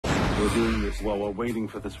We're doing this while we're waiting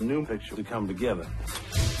for this new picture to come together.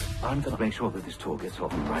 I'm going to make sure that this tour gets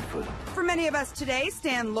off on the right foot. For many of us today,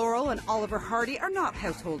 Stan Laurel and Oliver Hardy are not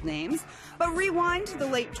household names. But rewind to the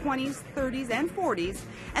late 20s, 30s, and 40s,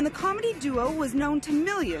 and the comedy duo was known to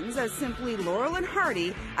millions as simply Laurel and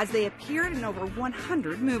Hardy, as they appeared in over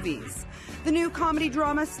 100 movies. The new comedy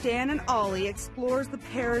drama Stan and Ollie explores the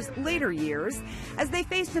pair's later years as they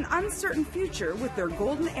faced an uncertain future with their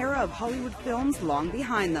golden era of Hollywood films long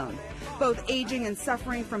behind them. Both aging and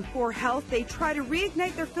suffering from poor health, they try to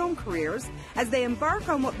reignite their film careers as they embark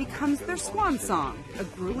on what becomes their swan song, a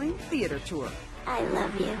grueling theater tour. I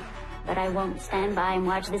love you, but I won't stand by and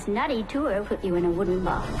watch this nutty tour put you in a wooden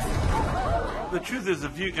box. The truth is,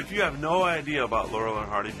 if you have no idea about Laurel and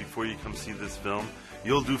Hardy before you come see this film,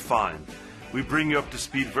 you'll do fine. We bring you up to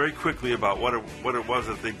speed very quickly about what it was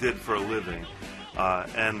that they did for a living,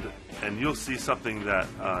 and you'll see something that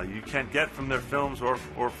you can't get from their films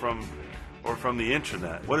or from the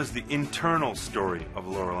internet. What is the internal story of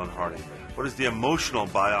Laurel and Hardy? What is the emotional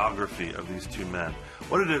biography of these two men?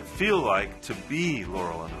 What did it feel like to be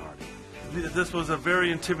Laurel and Hardy? This was a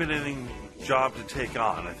very intimidating job to take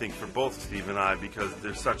on, I think, for both Steve and I, because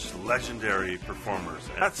they're such legendary performers.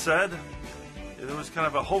 That said, there was kind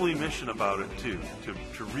of a holy mission about it, too,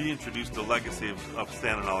 to reintroduce the legacy of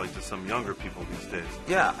Stan and Ollie to some younger people these days.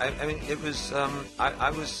 Yeah, I mean, it was, I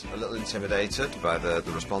was a little intimidated by the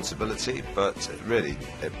responsibility, but really,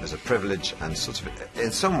 it was a privilege and sort of,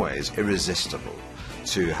 in some ways, irresistible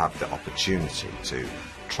to have the opportunity to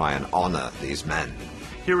try and honor these men.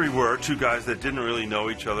 Here we were, two guys that didn't really know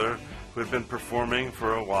each other, who had been performing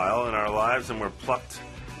for a while in our lives and were plucked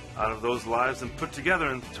out of those lives and put together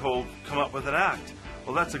and told, come up with an act.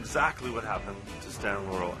 Well, that's exactly what happened to Stan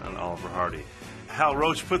Laurel and Oliver Hardy. Hal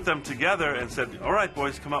Roach put them together and said, all right,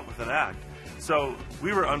 boys, come up with an act. So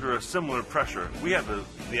we were under a similar pressure. We had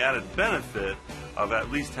the added benefit of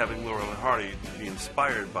at least having Laurel and Hardy to be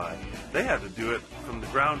inspired by. They had to do it from the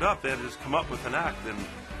ground up. They had to just come up with an act,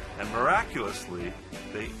 and miraculously,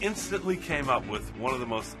 they instantly came up with one of the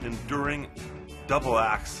most enduring double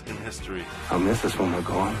acts in history. I'll miss us when we're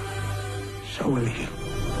gone. So will you.